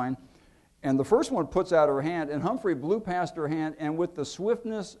all in line. And the first one puts out her hand, and Humphrey blew past her hand, and with the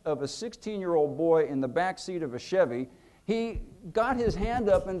swiftness of a 16-year-old boy in the back seat of a Chevy, he got his hand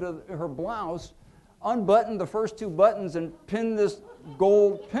up into her blouse, unbuttoned the first 2 buttons, and pinned this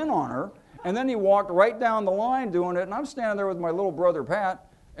gold pin on her. And then he walked right down the line doing it, and I'm standing there with my little brother, Pat,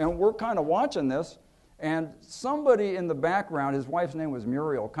 and we're kind of watching this. And somebody in the background, his wife's name was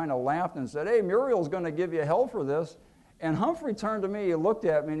Muriel, kind of laughed and said, hey, Muriel's going to give you hell for this. And Humphrey turned to me, he looked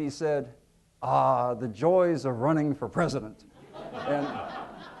at me, and he said, the joys of running for president. And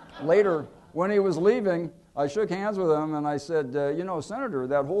later, when he was leaving, I shook hands with him, and I said, you know, Senator,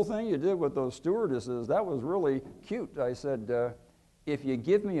 that whole thing you did with those stewardesses, that was really cute. I said, if you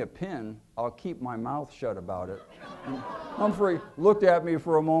give me a pin, I'll keep my mouth shut about it. And Humphrey looked at me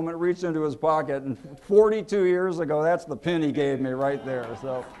for a moment, reached into his pocket, and 42 years ago, that's the pin he gave me right there.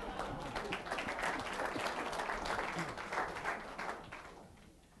 So.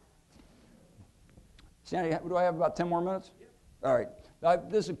 Sandy, do I have about 10 more minutes? All right.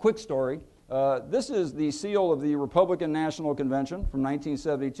 This is a quick story. This is the seal of the Republican National Convention from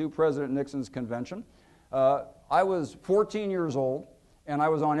 1972, President Nixon's convention. I was 14 years old, and I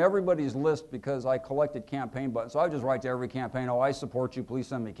was on everybody's list because I collected campaign buttons. So I would just write to every campaign, oh, I support you, please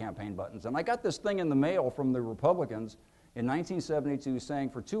send me campaign buttons. And I got this thing in the mail from the Republicans in 1972 saying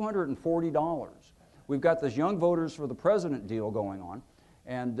for $240, we've got this Young Voters for the President deal going on.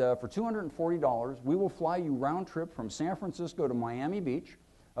 And for $240, we will fly you round trip from San Francisco to Miami Beach.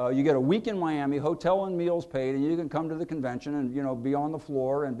 You get a week in Miami, hotel and meals paid, and you can come to the convention and, you know, be on the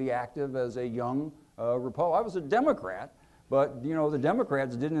floor and be active as a young Republican. I was a Democrat, but, you know, the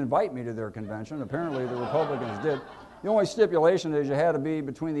Democrats didn't invite me to their convention. Apparently the Republicans did. The only stipulation is you had to be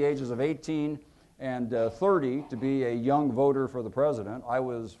between the ages of 18 and 30 to be a young voter for the president. I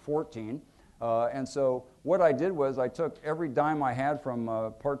was 14. And so what I did was I took every dime I had from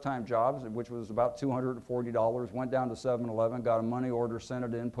part-time jobs, which was about $240, went down to 7-Eleven, got a money order, sent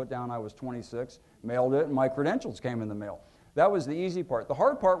it in, put down I was 26, mailed it, and my credentials came in the mail. That was the easy part. The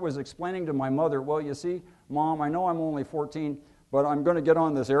hard part was explaining to my mother, well, you see, Mom, I know I'm only 14, but I'm going to get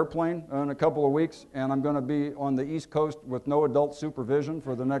on this airplane in a couple of weeks, and I'm going to be on the East Coast with no adult supervision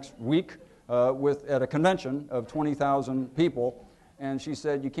for the next week at a convention of 20,000 people. And she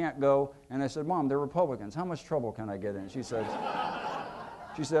said, you can't go. And I said, Mom, they're Republicans. How much trouble can I get in? She said,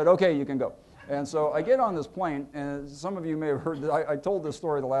 okay, you can go. And so I get on this plane, and some of you may have heard, I told this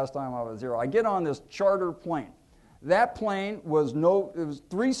story the last time I was here. I get on this charter plane. That plane was it was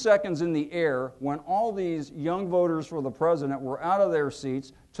 3 seconds in the air when all these young voters for the president were out of their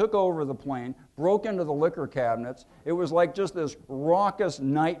seats, took over the plane, broke into the liquor cabinets. It was like just this raucous,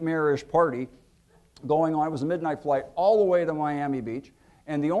 nightmarish party going on. It was a midnight flight all the way to Miami Beach,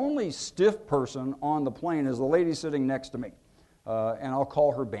 and the only stiff person on the plane is the lady sitting next to me, and I'll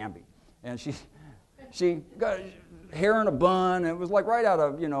call her Bambi. And she got hair in a bun, and it was like right out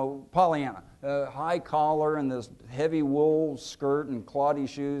of, you know, Pollyanna. High collar and this heavy wool skirt and cloddy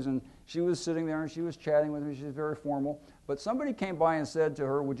shoes, and she was sitting there and she was chatting with me. She was very formal. But somebody came by and said to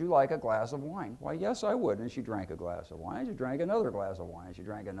her, would you like a glass of wine? Why, yes, I would. And she drank a glass of wine. She drank another glass of wine. She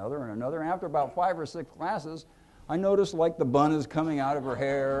drank another and another. And after about 5 or 6 glasses, I noticed like the bun is coming out of her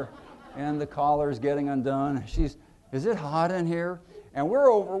hair and the collar's getting undone. Is it hot in here? And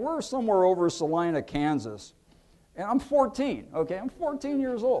we're somewhere over Salina, Kansas. And I'm 14, okay? I'm 14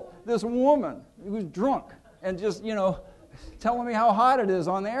 years old. This woman who's drunk and just, you know, telling me how hot it is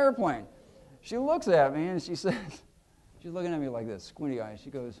on the airplane. She looks at me and she says, she's looking at me like this, squinty eyes. She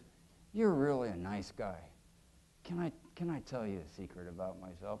goes, you're really a nice guy. Can I tell you a secret about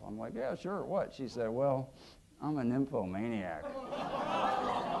myself? I'm like, yeah, sure, what? She said, well, I'm a nymphomaniac.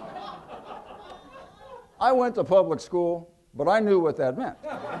 I went to public school, but I knew what that meant.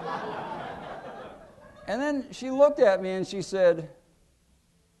 And then she looked at me and she said,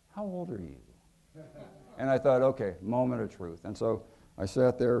 how old are you? And I thought, okay, moment of truth. And so I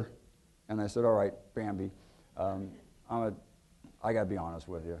sat there and I said, all right, Bambi, I got to be honest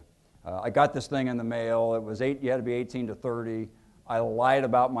with you. I got this thing in the mail. It was you had to be 18 to 30. I lied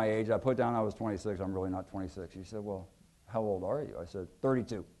about my age. I put down I was 26. I'm really not 26. She said, well, how old are you? I said,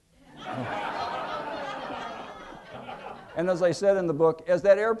 32. And as I said in the book, as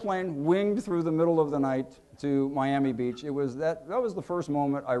that airplane winged through the middle of the night to Miami Beach, that was the first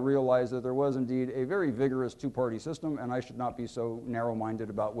moment I realized that there was indeed a very vigorous two-party system, and I should not be so narrow-minded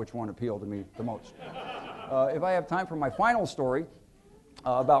about which one appealed to me the most. If I have time for my final story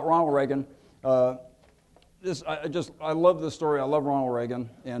about Ronald Reagan, I love this story. I love Ronald Reagan,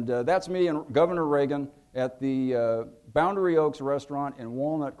 and that's me and Governor Reagan at the Boundary Oaks restaurant in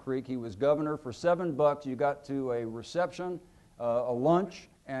Walnut Creek. He was governor. For $7, you got to a reception, a lunch,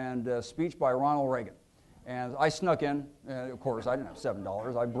 and a speech by Ronald Reagan. And I snuck in. Of course, I didn't have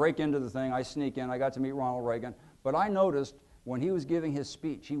 $7. I break into the thing. I sneak in. I got to meet Ronald Reagan. But I noticed when he was giving his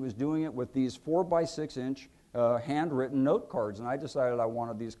speech, he was doing it with these 4-by-6-inch handwritten note cards, and I decided I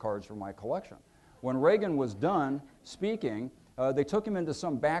wanted these cards for my collection. When Reagan was done speaking, they took him into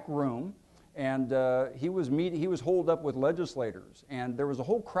some back room, and he was holed up with legislators, and there was a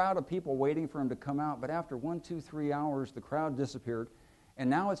whole crowd of people waiting for him to come out, but after 1, 2, 3 hours, the crowd disappeared, and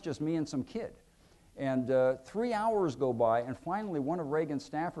now it's just me and some kid. And 3 hours go by, and finally one of Reagan's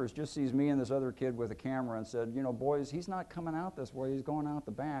staffers just sees me and this other kid with a camera and said, you know, boys, he's not coming out this way, he's going out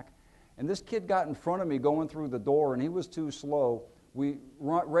the back. And this kid got in front of me going through the door, and he was too slow.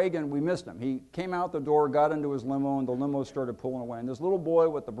 Reagan, we missed him. He came out the door, got into his limo, and the limo started pulling away. And this little boy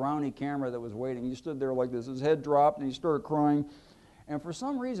with the brownie camera that was waiting, he stood there like this. His head dropped, and he started crying. And for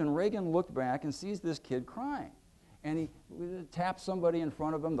some reason, Reagan looked back and sees this kid crying. And he taps somebody in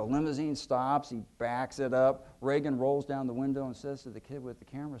front of him. The limousine stops. He backs it up. Reagan rolls down the window and says to the kid with the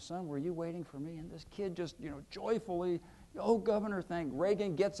camera, son, were you waiting for me? And this kid just, joyfully, oh, Governor, thank.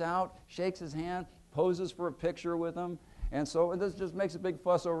 Reagan gets out, shakes his hand, poses for a picture with him. And so this just makes a big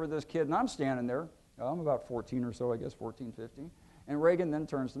fuss over this kid. And I'm standing there. I'm about 14 or so, I guess, 14, 15. And Reagan then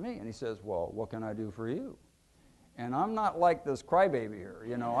turns to me and he says, well, what can I do for you? And I'm not like this crybaby here.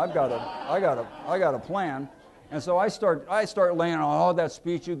 I've got a plan. And so I start laying on, oh, that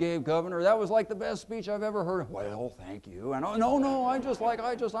speech you gave, Governor, that was like the best speech I've ever heard. Well, thank you. And no,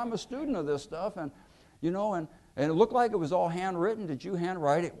 I'm a student of this stuff. And, and it looked like it was all handwritten. Did you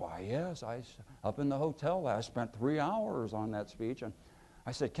handwrite it? Why, yes. Up in the hotel, I spent 3 hours on that speech. And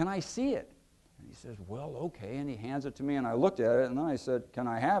I said, can I see it? And he says, well, okay. And he hands it to me, and I looked at it, and then I said, can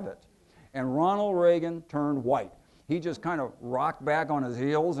I have it? And Ronald Reagan turned white. He just kind of rocked back on his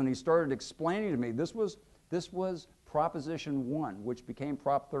heels, and he started explaining to me, this was Proposition 1, which became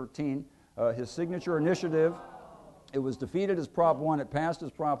Prop 13. His signature initiative, it was defeated as Prop 1, it passed as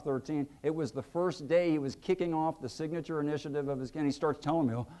Prop 13. It was the first day he was kicking off the signature initiative of his, and he starts telling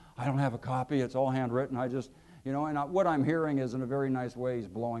me, oh, I don't have a copy, it's all handwritten, what I'm hearing is, in a very nice way, he's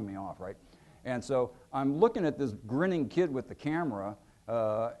blowing me off, right? And so I'm looking at this grinning kid with the camera,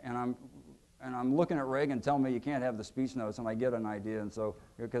 and I'm looking at Reagan telling me you can't have the speech notes, and I get an idea, and so,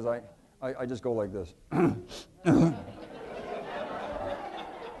 because I just go like this. I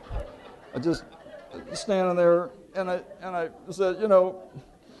just standing there, and I said,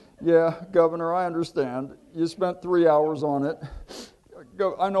 yeah, Governor, I understand. You spent 3 hours on it.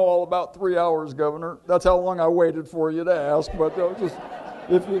 I know all about 3 hours, Governor. That's how long I waited for you to ask, but just,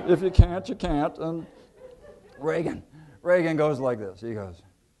 if you can't, you can't. And Reagan goes like this. He goes,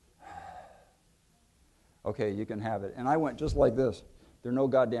 okay, you can have it. And I went just like this. They're no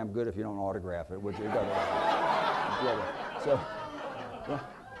goddamn good if you don't autograph it, which you got to. So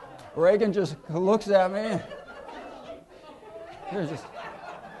Reagan just looks at me, and just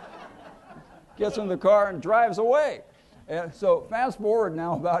gets in the car and drives away. And so fast forward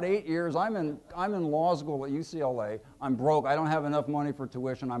now about 8 years. I'm in law school at UCLA. I'm broke. I don't have enough money for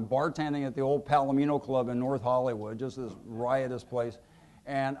tuition. I'm bartending at the old Palomino Club in North Hollywood, just this riotous place.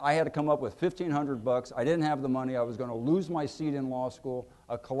 And I had to come up with $1,500. I didn't have the money. I was going to lose my seat in law school.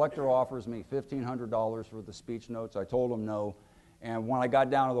 A collector offers me $1,500 for the speech notes. I told him no. And when I got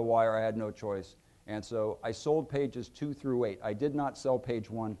down to the wire, I had no choice. And so I sold pages 2 through 8. I did not sell page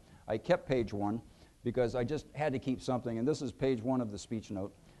 1. I kept page 1 because I just had to keep something. And this is page 1 of the speech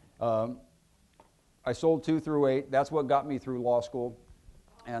note. I sold 2 through 8. That's what got me through law school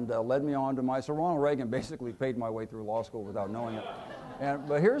and led me on to so Ronald Reagan basically paid my way through law school without knowing it.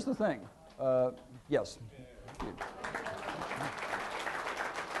 But here's the thing. Yes.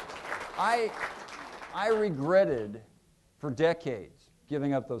 I regretted for decades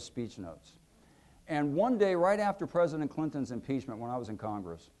giving up those speech notes. And one day, right after President Clinton's impeachment, when I was in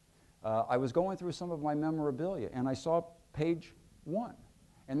Congress, I was going through some of my memorabilia, and I saw page 1.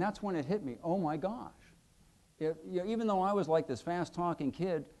 And that's when it hit me, oh my gosh. Even though I was like this fast-talking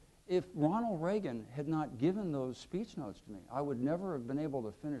kid, if Ronald Reagan had not given those speech notes to me, I would never have been able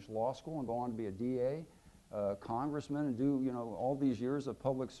to finish law school and go on to be a DA, congressman, and do all these years of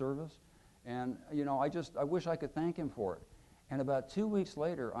public service. And I wish I could thank him for it. And about 2 weeks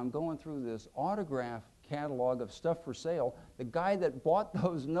later, I'm going through this autograph catalog of stuff for sale. The guy that bought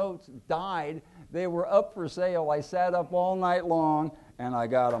those notes died. They were up for sale. I sat up all night long, and I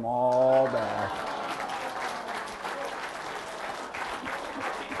got them all back.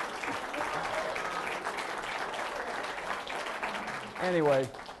 Anyway,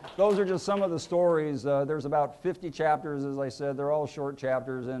 those are just some of the stories. There's about 50 chapters, as I said. They're all short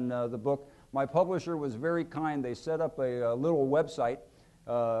chapters in the book. My publisher was very kind. They set up a little website,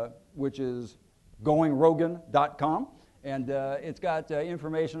 which is goingrogan.com, and it's got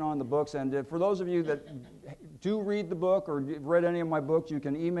information on the books. And for those of you that do read the book or read any of my books, you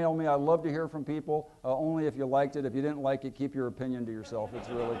can email me. I'd love to hear from people, only if you liked it. If you didn't like it, keep your opinion to yourself. It's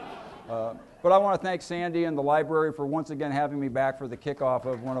really... But I want to thank Sandy and the library for once again having me back for the kickoff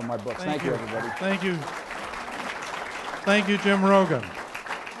of one of my books. Thank you, everybody. Thank you. Thank you, Jim Rogan.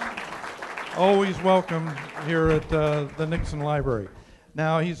 Always welcome here at the Nixon Library.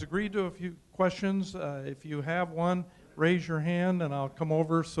 Now, he's agreed to a few questions. If you have one, raise your hand, and I'll come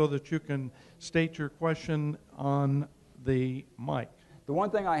over so that you can state your question on the mic. The one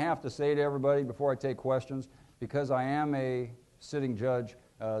thing I have to say to everybody before I take questions, because I am a sitting judge,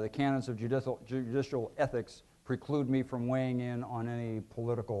 the canons of judicial ethics preclude me from weighing in on any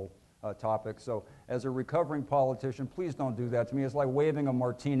political topics. So as a recovering politician, please don't do that to me. It's like waving a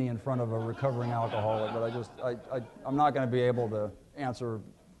martini in front of a recovering alcoholic, but I'm not going to be able to answer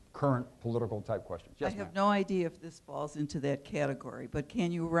current political type questions. Yes, I have no idea if this falls into that category, but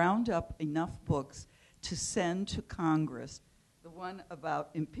can you round up enough books to send to Congress the one about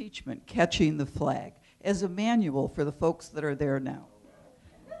impeachment, catching the flag, as a manual for the folks that are there now?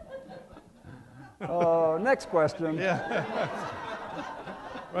 Next question. Yeah.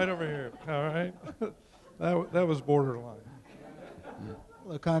 Right over here. All right. That was borderline.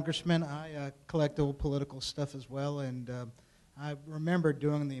 Hello, Congressman. I collect old political stuff as well, and I remember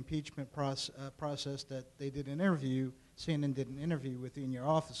during the impeachment process that they did an interview, CNN did an interview with you in your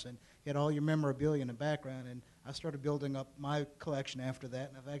office, and you had all your memorabilia in the background, and I started building up my collection after that,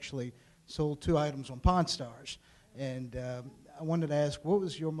 and I've actually sold 2 items on Pawn Stars. And I wanted to ask, what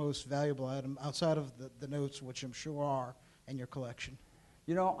was your most valuable item outside of the notes, which I'm sure are in your collection?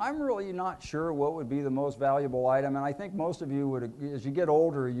 You know, I'm really not sure what would be the most valuable item, and I think most of you would, as you get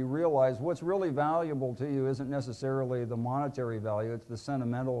older, you realize what's really valuable to you isn't necessarily the monetary value, it's the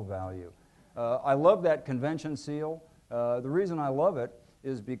sentimental value. I love that convention seal. The reason I love it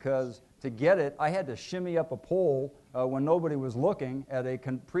is because to get it, I had to shimmy up a pole when nobody was looking at a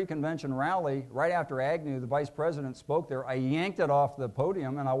pre-convention rally right after Agnew, the vice president, spoke there. I yanked it off the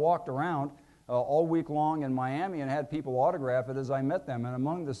podium and I walked around all week long in Miami and had people autograph it as I met them. And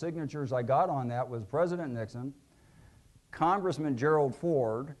among the signatures I got on that was President Nixon, Congressman Gerald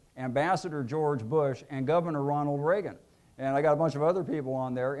Ford, Ambassador George Bush, and Governor Ronald Reagan. And I got a bunch of other people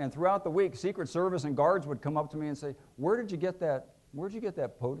on there. And throughout the week, Secret Service and guards would come up to me and say, "Where did you get that? Where'd you get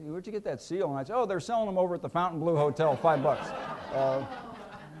that podium? Where'd you get that seal?" And I'd say, "Oh, they're selling them over at the Fontainebleau Hotel, $5."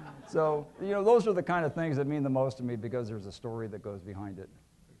 So, you know, those are the kind of things that mean the most to me because there's a story that goes behind it.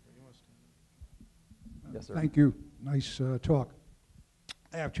 Yes, sir. Thank you. Nice talk.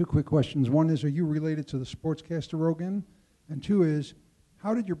 I have 2 quick questions. One is, are you related to the sportscaster Rogan? And 2 is,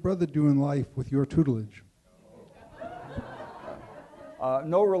 how did your brother do in life with your tutelage?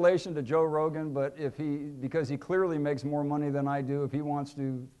 No relation to Joe Rogan, but because he clearly makes more money than I do, if he wants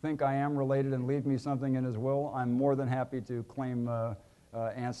to think I am related and leave me something in his will, I'm more than happy to claim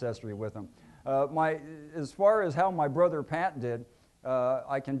ancestry with him. As far as how my brother Pat did,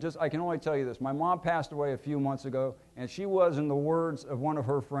 I can only tell you this. My mom passed away a few months ago, and she was, in the words of one of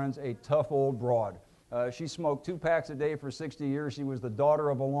her friends, a tough old broad. She smoked 2 packs a day for 60 years. She was the daughter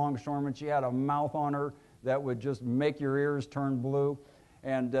of a longshoreman. She had a mouth on her that would just make your ears turn blue.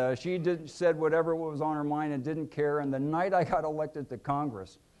 And she said whatever was on her mind and didn't care. And the night I got elected to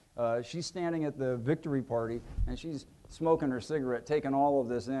Congress, she's standing at the victory party, and she's smoking her cigarette, taking all of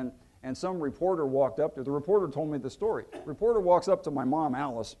this in. And some reporter walked up to her. The reporter told me the story. The reporter walks up to my mom,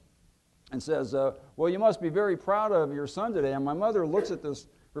 Alice, and says, "Well, you must be very proud of your son today." And my mother looks at this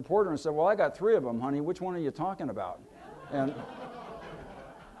reporter and said, "Well, I got 3 of them, honey. Which one are you talking about?" And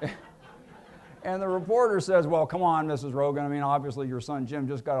the reporter says, "Well, come on, Mrs. Rogan. I mean, obviously your son Jim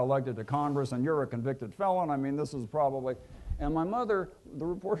just got elected to Congress, and you're a convicted felon. I mean, this is probably..." And my mother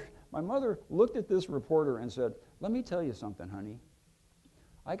looked at this reporter and said, "Let me tell you something, honey.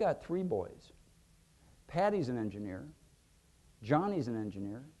 I got 3 boys. Patty's an engineer. Johnny's an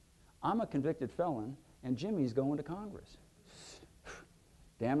engineer. I'm a convicted felon, and Jimmy's going to Congress."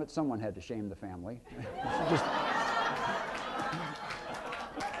 Damn it, someone had to shame the family.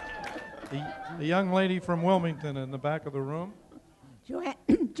 The young lady from Wilmington in the back of the room. Joanne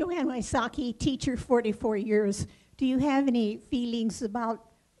Wysocki, teacher, 44 years. Do you have any feelings about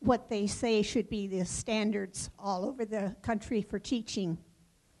what they say should be the standards all over the country for teaching?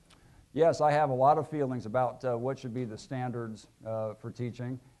 Yes, I have a lot of feelings about what should be the standards for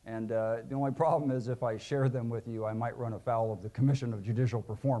teaching. And the only problem is if I share them with you, I might run afoul of the Commission of Judicial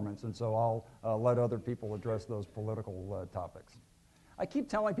Performance. And so I'll let other people address those political topics. I keep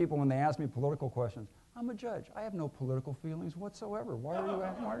telling people when they ask me political questions, I'm a judge. I have no political feelings whatsoever. Why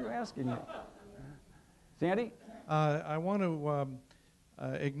are you asking me? Sandy? I want to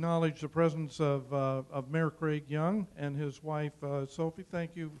acknowledge the presence of Mayor Craig Young and his wife, Sophie.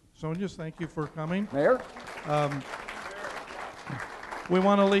 Thank you, Sonia. Thank you for coming. Mayor? We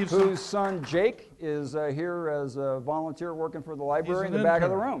want to leave whose son Jake is here as a volunteer working for the library in the back of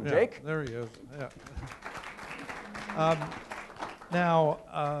the room. Yeah, Jake? There he is. Yeah.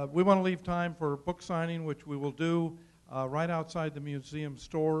 Now, we want to leave time for book signing, which we will do right outside the museum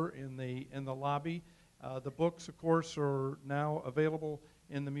store in the lobby. The books, of course, are now available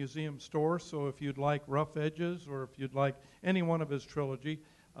in the museum store, so if you'd like Rough Edges or if you'd like any one of his trilogy,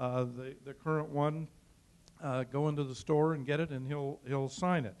 the current one, go into the store and get it, and he'll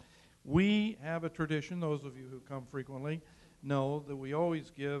sign it. We have a tradition, those of you who come frequently know that we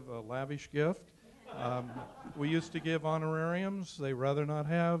always give a lavish gift. We used to give honorariums. They rather not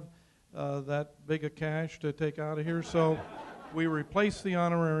have that big of cash to take out of here, so we replace the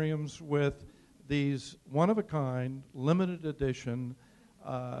honorariums with these one-of-a-kind, limited edition,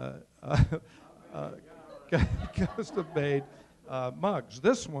 custom-made mugs.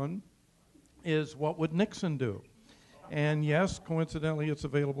 This one is What Would Nixon Do? And yes, coincidentally, it's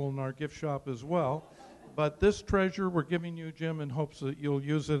available in our gift shop as well. But this treasure we're giving you, Jim, in hopes that you'll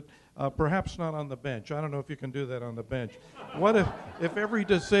use it, perhaps not on the bench. I don't know if you can do that on the bench. What if every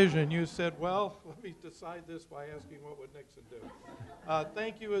decision you said, well, let me decide this by asking what would Nixon do?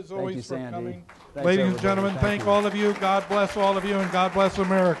 Thank you as always for Sandy. coming. Thanks, Ladies and everybody. gentlemen, thank you. all of you. God bless all of you, and God bless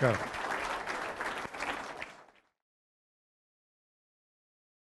America.